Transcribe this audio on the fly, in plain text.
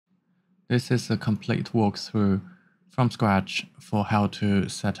This is a complete walkthrough from scratch for how to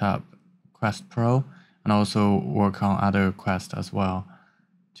set up Quest Pro and also work on other Quest as well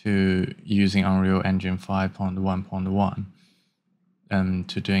to using Unreal Engine 5.1.1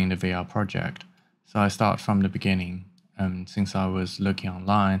 to doing the VR project. So I start from the beginning. Since I was looking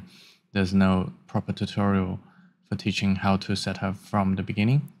online, there's no proper tutorial for teaching how to set up from the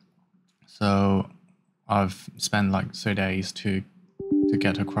beginning. So I've spent like 3 days to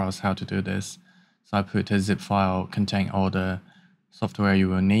get across how to do this. So I put a zip file containing all the software you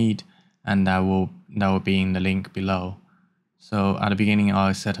will need, and that will be in the link below. So at the beginning,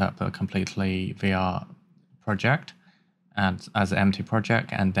 I set up a completely VR project as an empty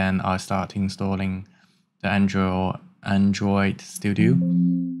project, and then I start installing the Android Studio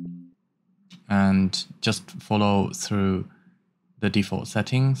and just follow through the default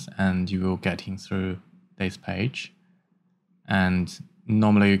settings, and you will get in through this page. And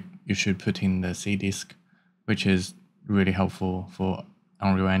normally you should put in the C disk, which is really helpful for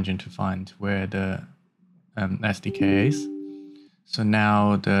Unreal Engine to find where the SDK is. So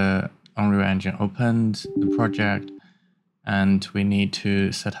now the Unreal Engine opened the project, and we need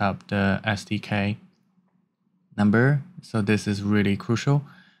to set up the SDK number. So this is really crucial,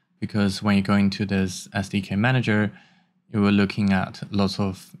 because when you go into this SDK manager, you are looking at lots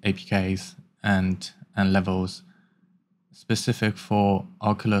of APKs and levels specific for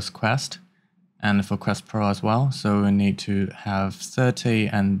Oculus Quest and for Quest Pro as well. So we need to have 30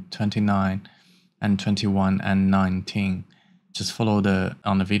 and 29 and 21 and 19. Just follow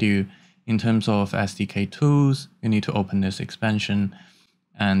on the video. In terms of SDK tools, you need to open this expansion,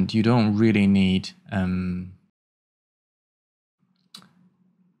 and you don't really need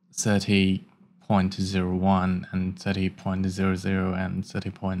 30.01 and 30.00 and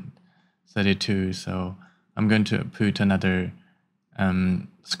 30.32. So I'm going to put another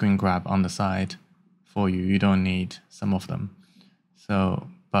screen grab on the side for you. You don't need some of them. So,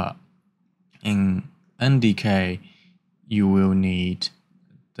 but in NDK, you will need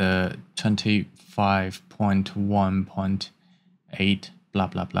the 25.1.8 blah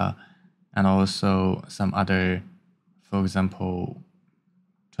blah blah, and also some other, for example,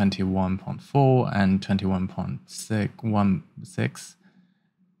 21.4 and 21.16.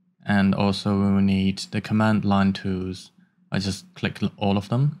 And also we will need the command line tools. I just click all of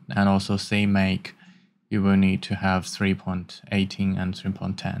them, and also CMake, you will need to have 3.18 and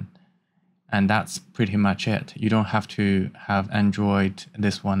 3.10. And that's pretty much it. You don't have to have Android.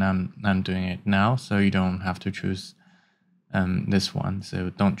 This one I'm doing it now, so you don't have to choose this one.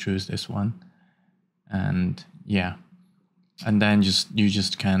 So don't choose this one. And yeah, and then you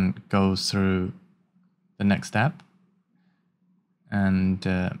just can go through the next step, and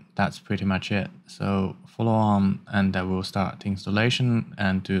that's pretty much it. So follow on, and I will start installation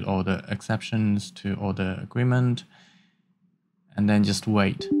and do all the exceptions to all the agreement, and then just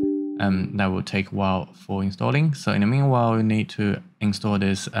wait. That will take a while for installing. So in the meanwhile, you need to install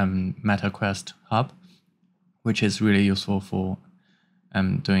this MetaQuest Hub, which is really useful for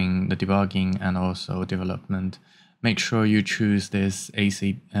doing the debugging and also development. Make sure you choose this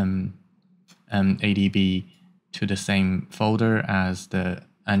ADB to the same folder as the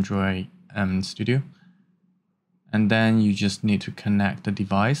Android Studio. And then you just need to connect the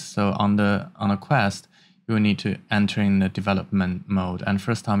device. So on a Quest, you will need to enter in the development mode. And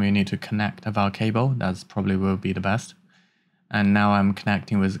first time you need to connect via cable. That's probably will be the best. And now I'm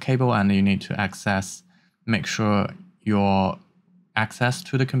connecting with the cable, and you need to make sure your access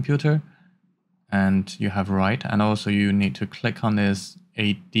to the computer and you have right. And also you need to click on this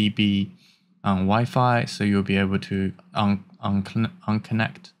ADB on Wi-Fi, so you'll be able to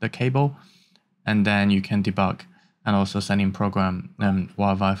unconnect the cable, and then you can debug and also send in program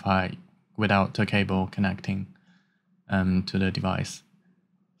via Wi-Fi without the cable connecting to the device.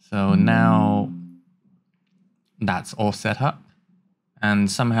 So now that's all set up,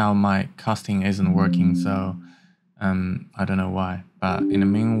 and somehow my casting isn't working, so I don't know why. But in the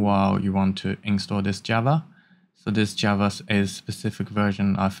meanwhile, you want to install this Java. So this Java is specific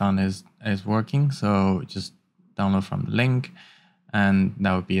version I found is working. So just download from the link, and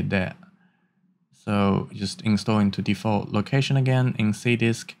that would be it there. So just install into default location again in C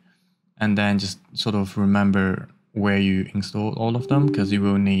disk, and then just sort of remember where you install all of them, because you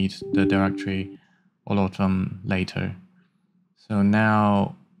will need the directory, all of them later. So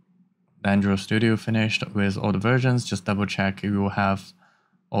now the Android Studio finished with all the versions. Just double check you will have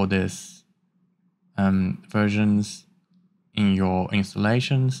all these versions in your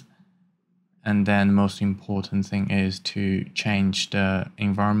installations. And then most important thing is to change the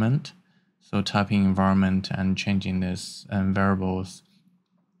environment. So typing environment and changing this variables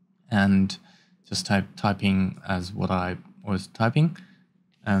and just typing as what I was typing.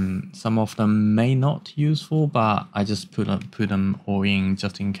 Some of them may not useful, but I just put them all in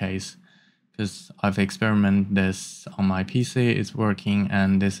just in case, because I've experimented this on my PC, it's working,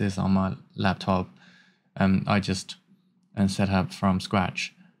 and this is on my laptop. I just set up from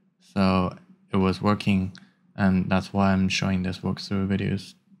scratch, so it was working, and that's why I'm showing this walkthrough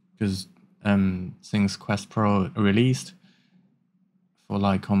videos. Because since Quest Pro released, for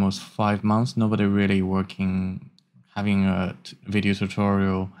like almost 5 months, nobody really having a video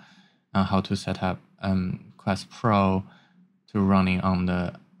tutorial on how to set up Quest Pro to running on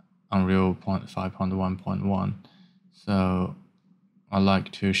the Unreal 5.1.1. So I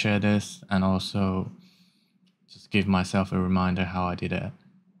like to share this and also just give myself a reminder how I did it.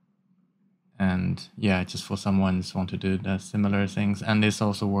 And yeah, just for someone who want to do the similar things. And this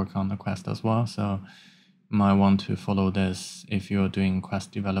also work on the Quest as well. So you might want to follow this if you're doing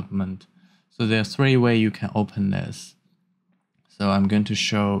Quest development. So there are 3 ways you can open this. So I'm going to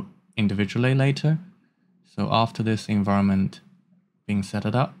show individually later. So after this environment being set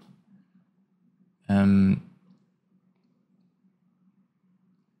up, I'm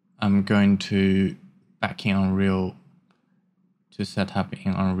going to back in Unreal to set up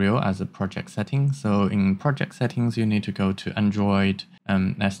in Unreal as a project setting. So in project settings, you need to go to Android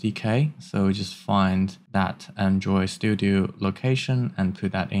SDK. So just find that Android Studio location and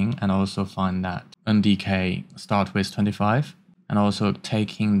put that in, and also find that NDK start with 25, and also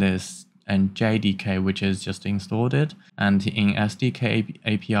taking this and JDK, which is just installed it. And in SDK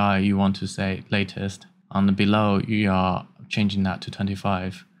API, you want to say latest. On the below, you are changing that to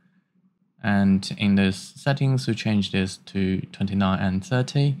 25. And in this settings, you change this to 29 and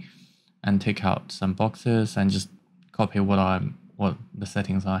 30, and take out some boxes and just copy what the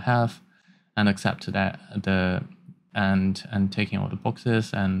settings I have, and accept that and taking all the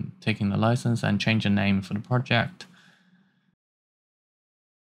boxes and taking the license and change the name for the project.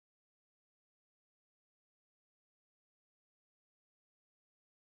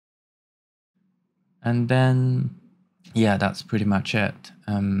 And then, yeah, that's pretty much it.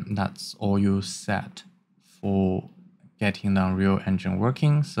 That's all you set for getting the Unreal Engine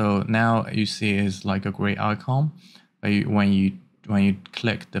working. So now you see is like a gray icon. When you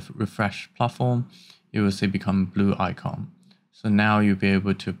click the refresh platform, you will see become blue icon. So now you'll be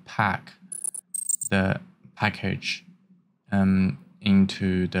able to pack the package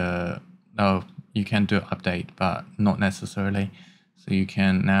into the, you can do update, but not necessarily. So you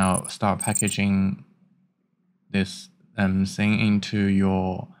can now start packaging this thing into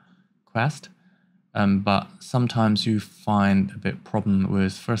your Quest. But sometimes you find a bit problem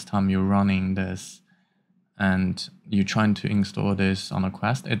with first time you're running this and you're trying to install this on a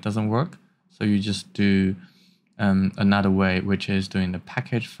Quest, it doesn't work. So you just do another way, which is doing the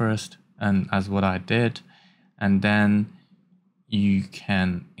package first, and as what I did, and then you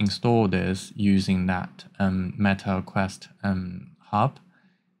can install this using that Meta Quest hub.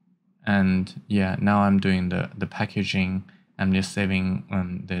 And yeah, now I'm doing the packaging. I'm just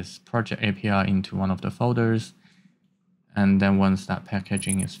saving this project API into one of the folders. And then once that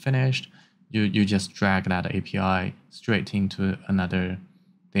packaging is finished, you just drag that API straight into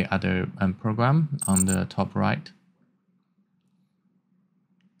the other program on the top right.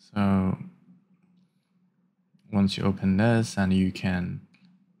 So once you open this, and you can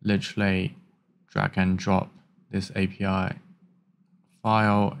literally drag and drop this API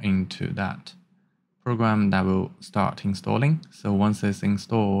file into that program that will start installing. So once it's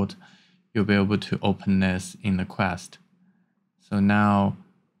installed, you'll be able to open this in the Quest. So now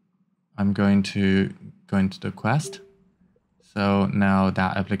I'm going to go into the Quest. So now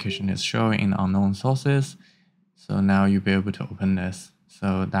that application is showing in unknown sources. So now you'll be able to open this.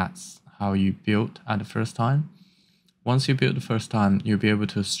 So that's how you build at the first time. Once you build the first time, you'll be able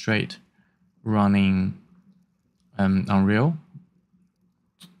to straight running Unreal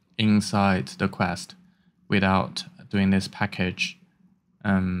inside the Quest without doing this package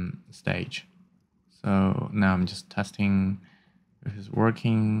stage. So now I'm just testing if it's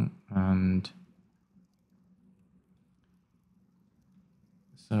working, and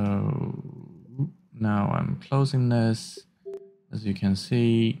so now I'm closing this. As you can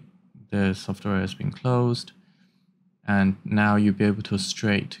see, the software has been closed, and now you'll be able to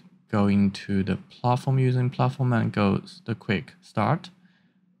straight go into the platform using platform and go the quick start,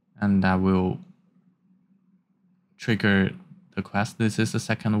 and that will trigger the Quest. This is the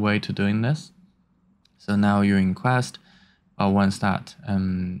second way to doing this. So now you're in Quest. Once that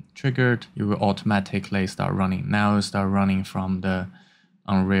triggered, you will automatically start running. Now start running from the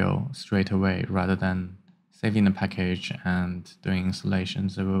Unreal straight away rather than saving the package and doing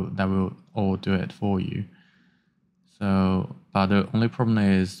installations. That will all do it for you. So, but the only problem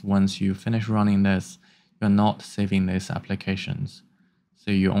is once you finish running this, you're not saving these applications. So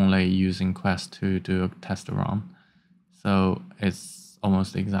you're only using Quest to do a test run. So it's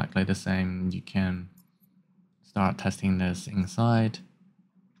almost exactly the same. You can start testing this inside,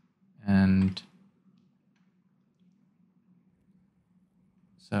 and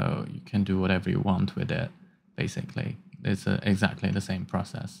so you can do whatever you want with it. Basically, it's exactly the same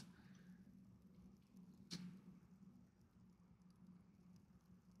process.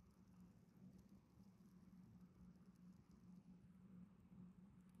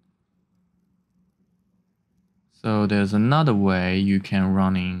 So there's another way you can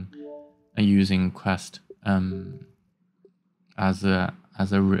running using Quest as a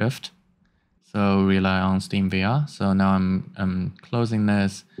Rift. So rely on SteamVR. So now I'm closing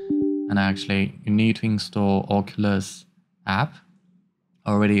this, and actually you need to install Oculus App.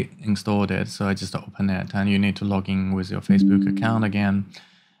 I already installed it, so I just open it, and you need to log in with your Facebook account again,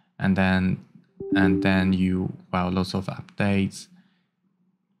 and then you lots of updates,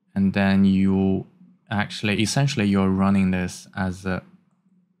 and then you actually essentially you're running this as a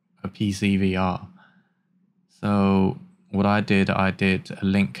PC VR. So what I did a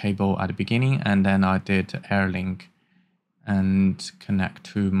link cable at the beginning, and then I did AirLink and connect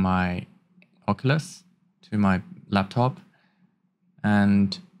to my Oculus, to my laptop,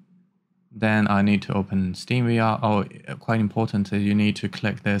 and then I need to open SteamVR. Oh, quite important, you need to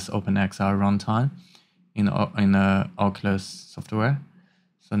click this OpenXR runtime in the Oculus software.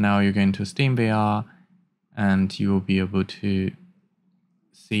 So now you're going to SteamVR, and you will be able to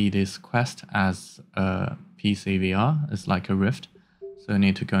see this Quest as a PC VR. It's like a Rift. So you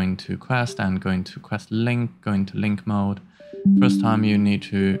need to go into Quest and go into Quest Link, go into Link mode. First time you need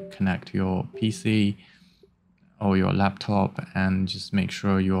to connect your PC or your laptop and just make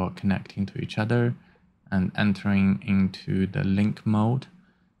sure you're connecting to each other and entering into the link mode.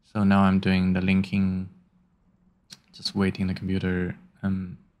 So now I'm doing the linking, just waiting the computer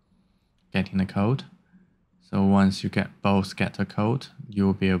getting the code. So once you both get the code,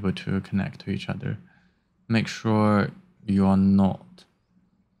 you'll be able to connect to each other. Make sure you're not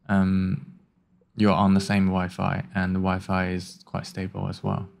you're on the same Wi-Fi, and the Wi-Fi is quite stable as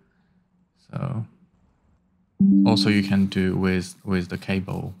well. So also you can do with the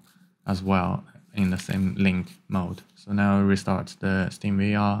cable as well in the same link mode. So now restart the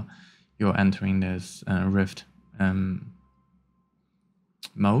SteamVR. You're entering this Rift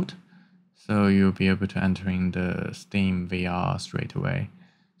mode. So you'll be able to enter in the SteamVR straight away.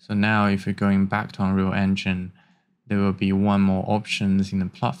 So now if you're going back to Unreal Engine, there will be one more options in the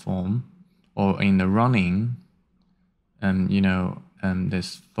platform or in the running,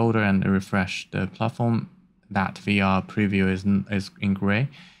 this folder, and refresh the platform. That VR preview is in gray.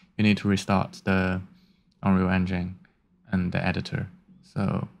 You need to restart the Unreal Engine and the editor.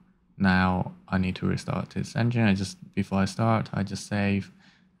 So now I need to restart this engine. Before I start, I just save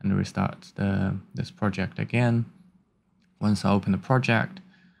and restart this project again. Once I open the project,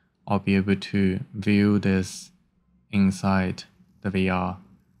 I'll be able to view this inside the VR.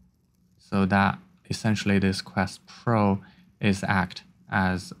 So that essentially this Quest Pro act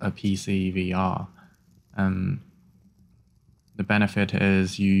as a PC VR. The benefit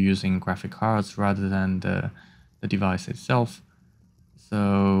is you using graphic cards rather than the device itself.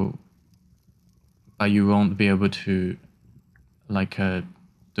 So, but you won't be able to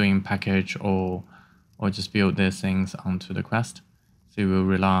doing package or just build these things onto the Quest. So you will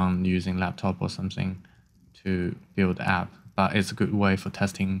rely on using laptop or something to build the app, but it's a good way for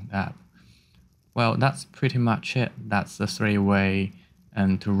testing the app. Well, that's pretty much it. That's the 3-way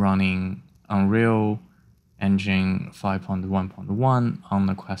to running Unreal Engine 5.1.1 on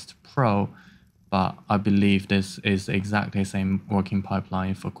the Quest Pro, but I believe this is exactly the same working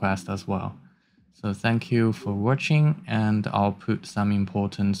pipeline for Quest as well. So thank you for watching, and I'll put some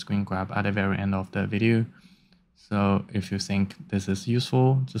important screen grab at the very end of the video. So if you think this is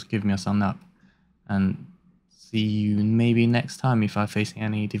useful, just give me a thumbs up, and see you maybe next time. If I face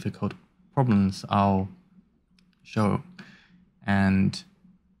any difficult problems, I'll show and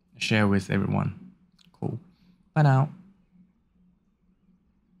share with everyone. Cool. Bye now.